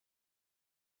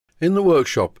In the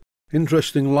workshop,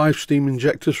 interesting live steam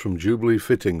injectors from Jubilee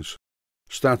Fittings,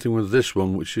 starting with this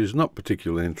one, which is not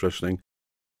particularly interesting.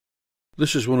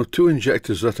 This is one of two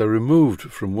injectors that I removed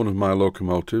from one of my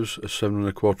locomotives, a 7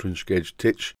 1/4 inch gauge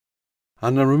titch,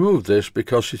 and I removed this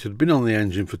because it had been on the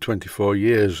engine for 24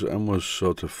 years and was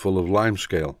sort of full of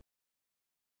limescale.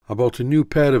 I bought a new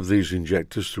pair of these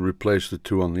injectors to replace the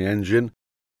two on the engine,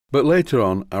 but later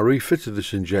on I refitted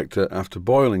this injector after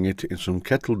boiling it in some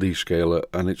kettle descaler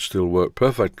and it still worked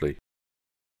perfectly.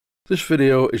 This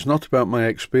video is not about my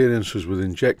experiences with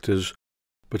injectors,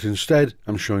 but instead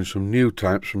I'm showing some new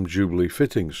types from Jubilee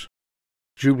Fittings.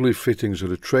 Jubilee Fittings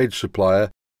are a trade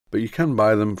supplier, but you can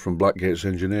buy them from Blackgates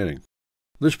Engineering.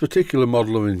 This particular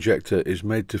model of injector is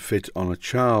made to fit on a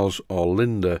Charles or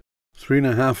Linda 3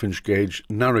 1/2 inch gauge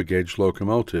narrow gauge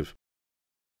locomotive.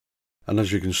 And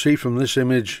as you can see from this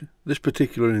image, this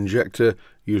particular injector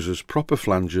uses proper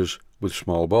flanges with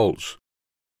small bolts.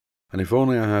 And if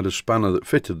only I had a spanner that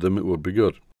fitted them, it would be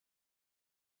good.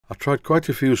 I tried quite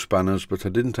a few spanners, but I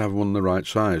didn't have one the right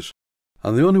size.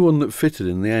 And the only one that fitted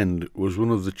in the end was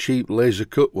one of the cheap laser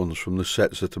cut ones from the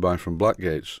sets that I buy from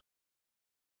Blackgates.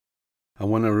 And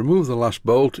when I remove the last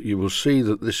bolt, you will see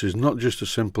that this is not just a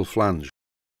simple flange.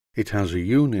 It has a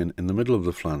union in the middle of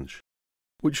the flange,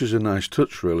 which is a nice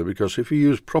touch really, because if you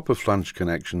use proper flange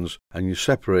connections and you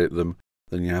separate them,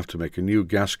 then you have to make a new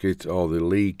gasket or they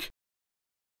leak.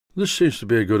 This seems to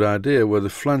be a good idea, where the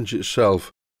flange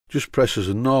itself just presses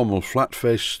a normal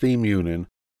flat-faced steam union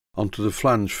onto the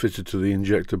flange fitted to the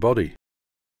injector body.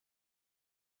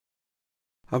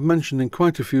 I've mentioned in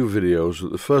quite a few videos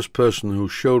that the first person who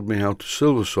showed me how to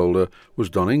silver solder was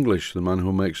Don English, the man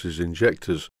who makes these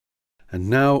injectors. And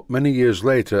now, many years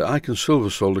later, I can silver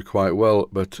solder quite well,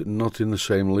 but not in the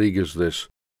same league as this.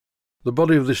 The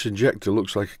body of this injector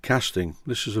looks like a casting.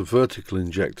 This is a vertical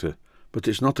injector, but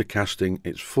it's not a casting,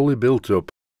 it's fully built up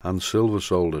and silver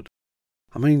soldered.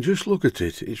 I mean, just look at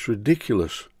it, it's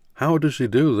ridiculous. How does he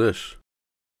do this?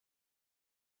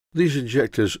 These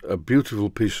injectors are beautiful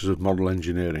pieces of model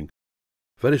engineering.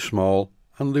 Very small,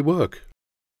 and they work.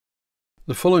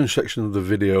 The following section of the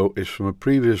video is from a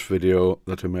previous video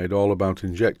that I made all about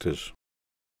injectors.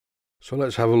 So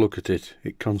let's have a look at it.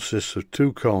 It consists of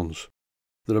two cones.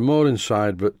 There are more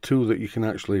inside, but two that you can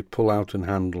actually pull out and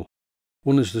handle.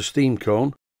 One is the steam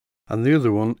cone, and the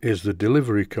other one is the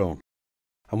delivery cone.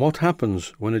 And what happens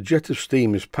when a jet of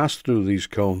steam is passed through these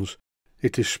cones,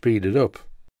 it is speeded up.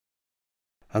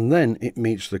 And then it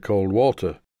meets the cold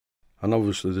water, and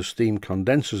obviously the steam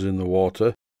condenses in the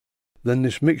water. Then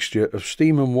this mixture of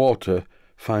steam and water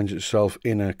finds itself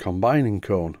in a combining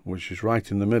cone, which is right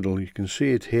in the middle. You can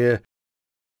see it here.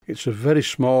 It's a very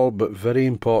small but very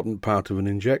important part of an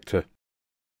injector.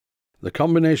 The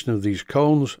combination of these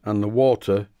cones and the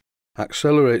water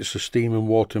accelerates the steam and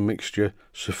water mixture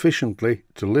sufficiently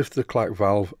to lift the clack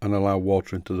valve and allow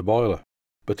water into the boiler.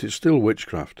 But it's still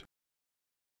witchcraft.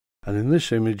 And in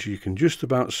this image you can just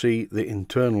about see the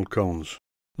internal cones.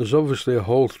 There's obviously a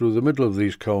hole through the middle of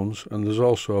these cones, and there's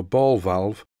also a ball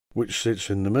valve which sits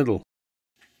in the middle.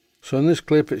 So in this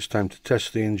clip it's time to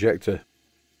test the injector,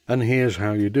 and here's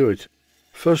how you do it.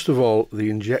 First of all, the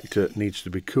injector needs to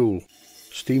be cool.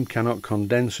 Steam cannot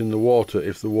condense in the water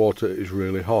if the water is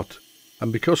really hot,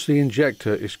 and because the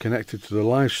injector is connected to the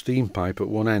live steam pipe at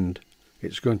one end,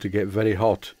 it's going to get very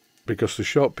hot, because the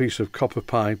short piece of copper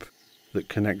pipe that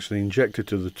connects the injector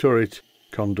to the turret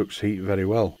conducts heat very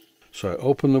well. So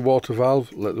open the water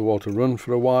valve, let the water run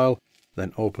for a while,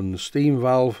 then open the steam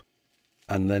valve,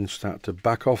 and then start to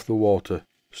back off the water,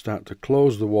 start to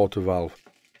close the water valve,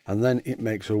 and then it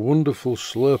makes a wonderful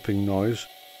slurping noise,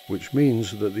 which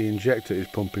means that the injector is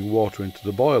pumping water into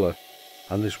the boiler,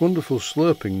 and this wonderful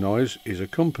slurping noise is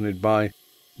accompanied by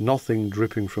nothing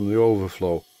dripping from the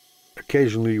overflow.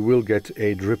 Occasionally you will get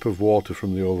a drip of water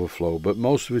from the overflow, but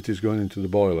most of it is going into the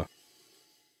boiler.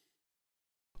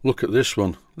 Look at this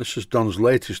one. This is Don's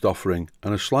latest offering,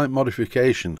 and a slight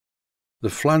modification.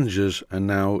 The flanges are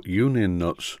now union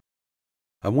nuts,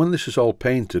 and when this is all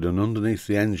painted and underneath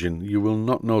the engine, you will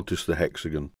not notice the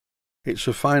hexagon. It's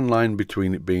a fine line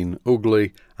between it being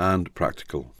ugly and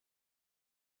practical.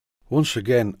 Once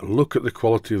again, look at the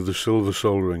quality of the silver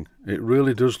soldering. It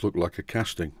really does look like a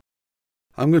casting.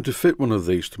 I'm going to fit one of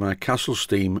these to my Castle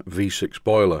Steam V6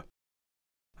 boiler,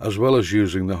 as well as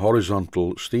using the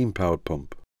horizontal steam powered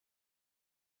pump.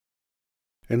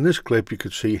 In this clip you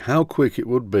could see how quick it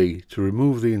would be to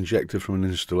remove the injector from an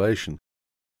installation.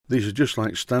 These are just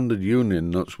like standard union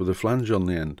nuts with a flange on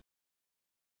the end.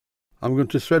 I'm going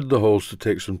to thread the holes to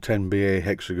take some 10BA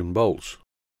hexagon bolts.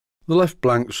 They're left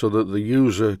blank so that the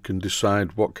user can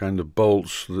decide what kind of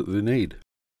bolts that they need.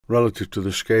 relative to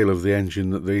the scale of the engine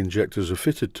that the injectors are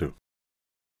fitted to.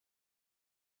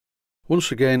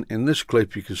 Once again, in this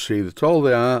clip you can see that all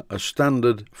they are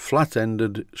standard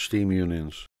flat-ended steam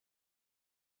unions,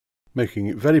 making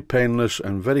it very painless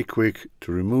and very quick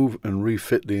to remove and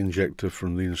refit the injector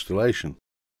from the installation.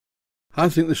 I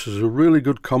think this is a really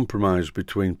good compromise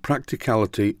between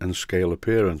practicality and scale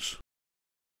appearance.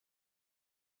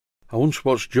 I once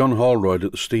watched John Holroyd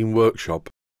at the Steam Workshop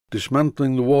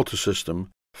dismantling the water system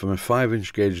from a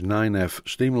 5-inch gauge 9F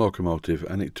steam locomotive,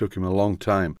 and it took him a long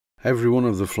time. Every one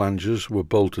of the flanges were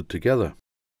bolted together.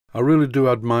 I really do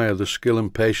admire the skill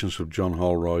and patience of John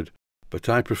Holroyd, but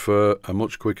I prefer a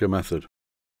much quicker method.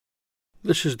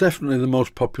 This is definitely the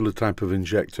most popular type of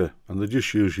injector, and they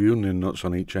just use union nuts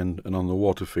on each end and on the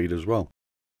water feed as well.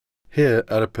 Here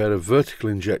are a pair of vertical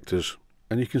injectors,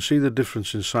 and you can see the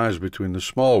difference in size between the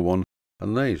small one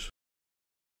and these.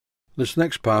 This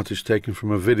next part is taken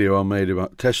from a video I made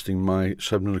about testing my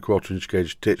 7 1/4 inch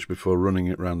gauge tits before running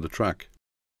it round the track.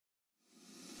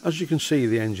 As you can see,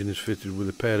 the engine is fitted with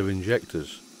a pair of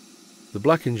injectors. The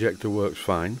black injector works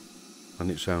fine, and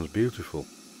it sounds beautiful.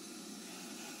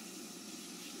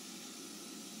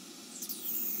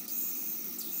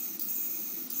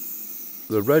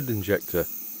 The red injector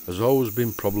has always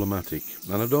been problematic,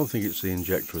 and I don't think it's the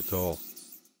injector at all.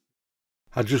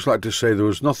 I'd just like to say there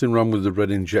was nothing wrong with the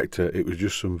red injector, it was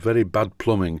just some very bad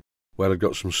plumbing where I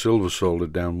got some silver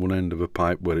soldered down one end of a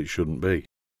pipe where it shouldn't be.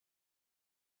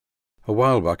 A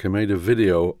while back I made a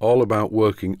video all about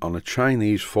working on a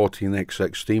Chinese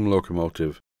 14XX steam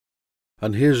locomotive,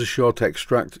 and here's a short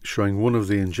extract showing one of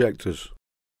the injectors.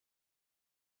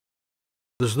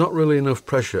 There's not really enough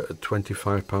pressure at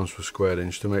 25 pounds per square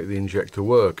inch to make the injector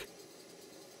work,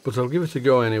 but I'll give it a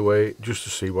go anyway just to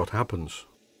see what happens.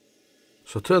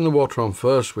 So turn the water on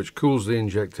first, which cools the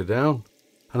injector down,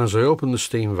 and as I open the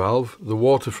steam valve, the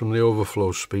water from the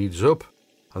overflow speeds up,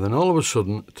 and then all of a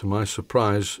sudden, to my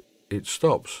surprise, it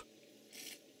stops,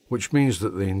 which means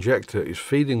that the injector is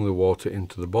feeding the water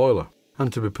into the boiler.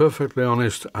 And to be perfectly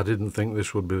honest, I didn't think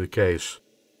this would be the case.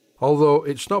 Although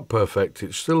it's not perfect,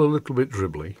 it's still a little bit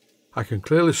dribbly. I can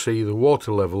clearly see the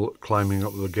water level climbing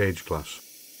up the gauge class.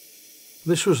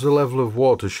 This was the level of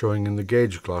water showing in the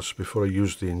gauge class before I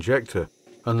used the injector,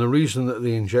 and the reason that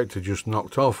the injector just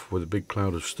knocked off with a big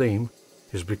cloud of steam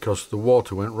is because the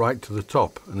water went right to the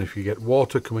top, and if you get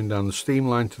water coming down the steam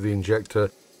line to the injector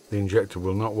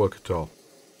will not work at all.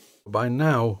 By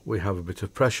now we have a bit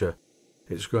of pressure.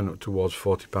 It's going up towards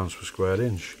 40 pounds per square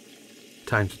inch.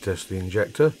 Time to test the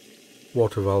injector.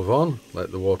 Water valve on,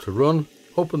 let the water run,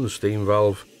 open the steam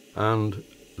valve, and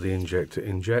the injector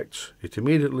injects. It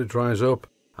immediately dries up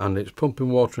and it's pumping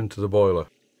water into the boiler.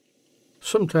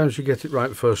 Sometimes you get it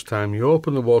right first time. You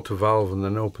open the water valve and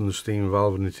then open the steam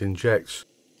valve and it injects.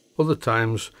 Other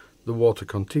times the water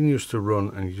continues to run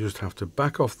and you just have to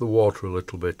back off the water a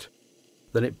little bit.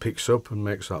 Then it picks up and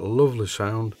makes that lovely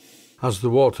sound as the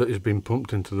water is being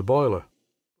pumped into the boiler.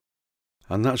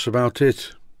 And that's about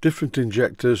it. Different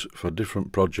injectors for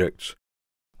different projects.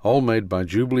 All made by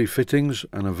Jubilee Fittings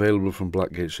and available from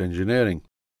Blackgates Engineering.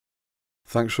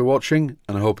 Thanks for watching,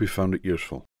 and I hope you found it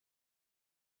useful.